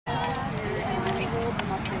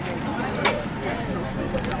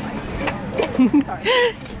Sorry.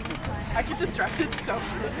 I get distracted so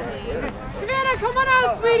easily. Savannah, come on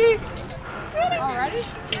out, sweetie! Already?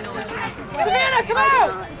 Savannah, come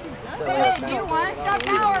out! Hey, do you want to stop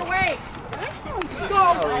now or wait? Go!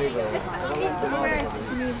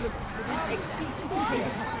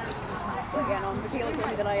 Again, on Michaela told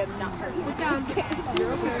me that I am not hurt. Sit down.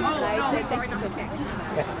 Oh, sorry, no.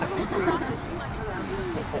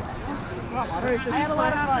 I had a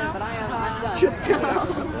lot of fun, but I'm done. Just pick it up.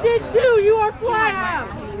 Sit two, you are fly out!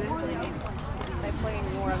 I play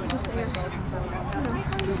more of it. Just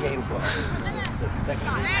Two games left.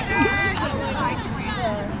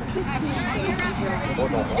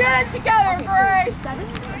 Get it together, Grace!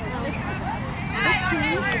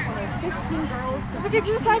 15 girls. Okay, if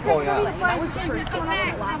you decide Oh, yeah. That was the first one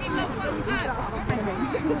I last week.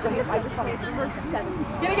 I just wanted to search 7.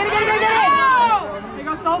 Get it! There you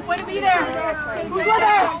go, Soph, way to be there! Who's with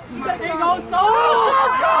her? There you go,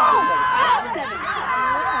 Soph! Go!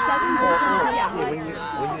 7. Yeah.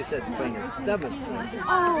 When you said playing your 7th,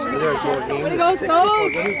 Oh, there are 4 games. Way to go, 4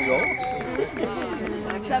 Soph! games to go.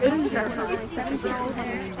 7 girls on each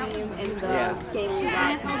team in the game we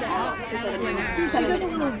got. She does a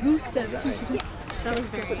little goose step. That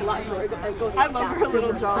was with a lot more. I love her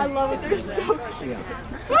little jobs. I love it. They're so cute.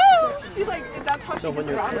 Woo! She like, that's how she gets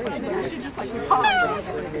around. She just like pops.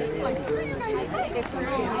 Like, If you're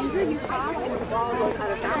angry, you stop, and the ball goes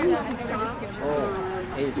out of bounds. Oh,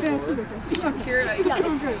 84.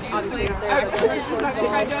 Obviously, there's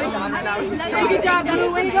Good job,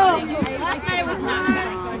 Donna, way to go! Last night was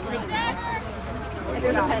not.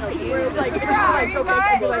 a penalty. where it's like, if you like, go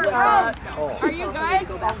back and be like, Oh, Are you good?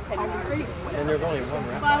 Go back 10 yards. and there's only one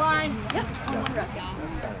rep. Fly line. Yep. One rep.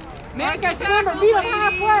 Make a remember, beat him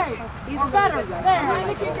halfway. Or better. There, behind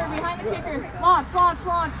the kicker, Launch.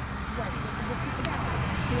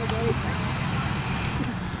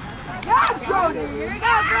 Yeah, Jody! Here we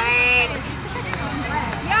go, Green!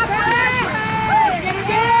 Yeah, Green!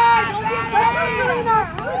 Get it! Don't be afraid, Serena!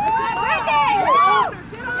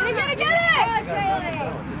 Get it!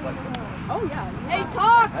 Oh, yeah. Hey,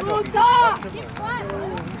 talk, Blue, talk!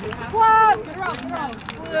 Flat! Good row.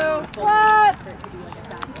 Blue, flat!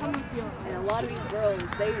 And a lot of these girls,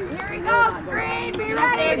 they Here we go, Green! Be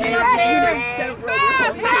ready!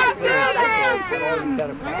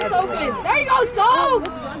 Pass Sophie! There you go, Soph!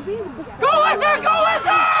 Go with her!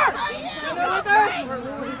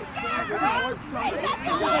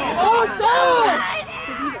 Oh, Soph!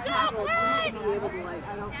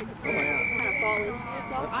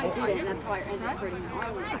 I did it, and that's why I ended up hurting my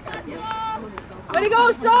arm. Way to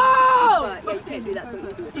go, Soph! But yeah, you can't do that so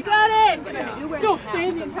easily. You got it! so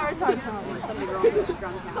stay the entire time. Something wrong with the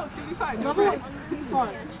ground. So she'll be fine.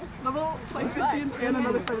 Level play 15 and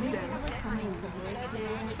another first game.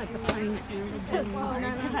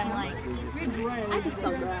 Because I'm like, I can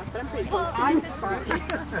smell grass, but I'm pretty close. I'm fine.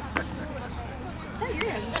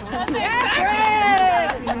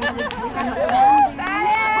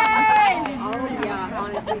 Oh yeah,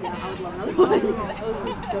 honestly, yeah, I would love another one.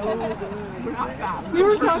 We're not fast. We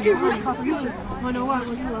were talking about I know I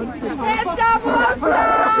was allowed to play. Stop!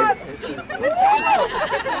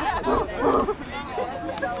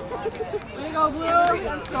 Way to go, Blue!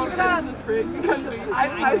 I'm so excited this spring because I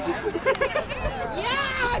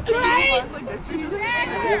yeah, Grace!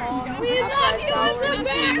 We love you as the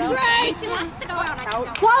bear, Grace! She wants to go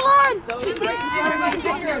out. Fly line!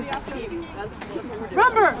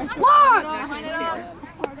 Remember, launch!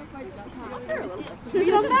 Beat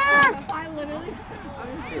him there!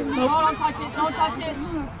 No, don't touch it.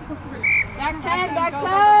 Back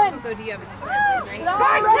 10! So do you have a difference, right?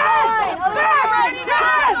 Back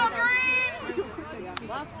 10!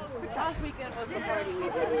 Last weekend was the party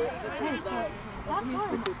weekend. This is the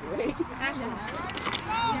Ashton.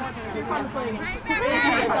 You're fun to play.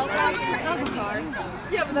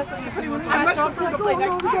 yeah, but that's what you pretty much. I much prefer to play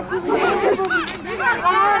next year.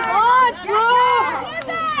 Launch, Blue!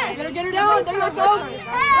 You gotta get her down. There you go, Sophie.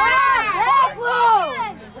 Yes, Blue!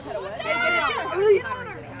 Release.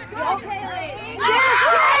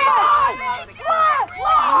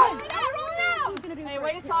 Hey,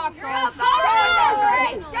 way to talk, Sophie. There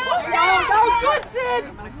you go. That was good, Sid.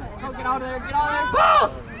 Oh, get out of there.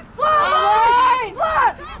 Boost!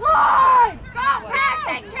 Flat! Line! Go, pass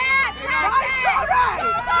it, Cat! There you go!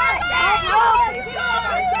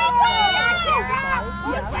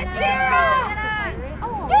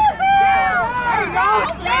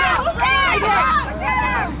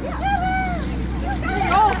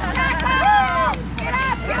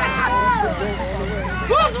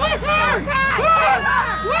 Who's with her? Who's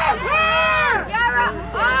with her? Yara!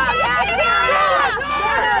 Oh, yeah!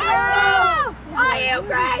 Oh, you,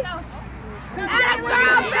 Grace!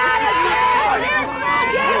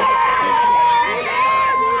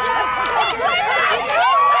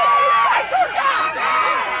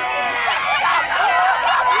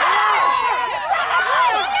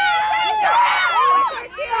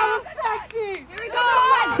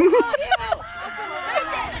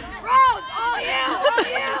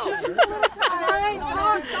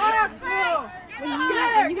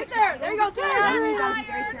 You get there. There you go, Serena.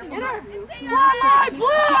 Get her. Fly, Blue.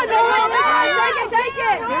 I know we're tired. Take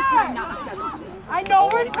it. They're trying not to step. I know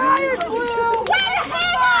we're tired, Blue.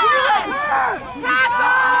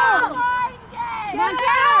 Tackle. Come on,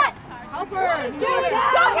 Cat. Help her. Go,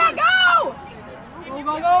 Cat, go.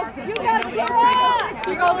 Go. You got it, Cat.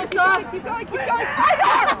 Here you go, Lisa. Keep going. Right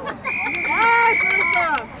there. Yes, Lisa.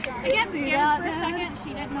 I got scared for a second. She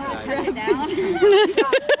didn't know to touch it down.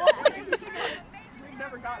 We've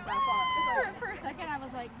never gotten that far. For a second, I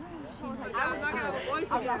was like, I was not gonna have a voice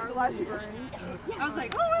with you. I was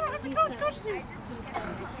like, oh, I don't have to coach. Coach soon.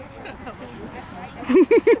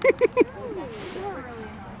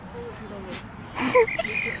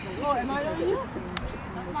 Oh, am I on you?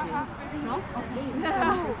 That's my half. No? Okay.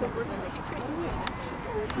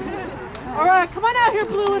 All right, come on out here,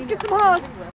 Blue. Let's get some hugs.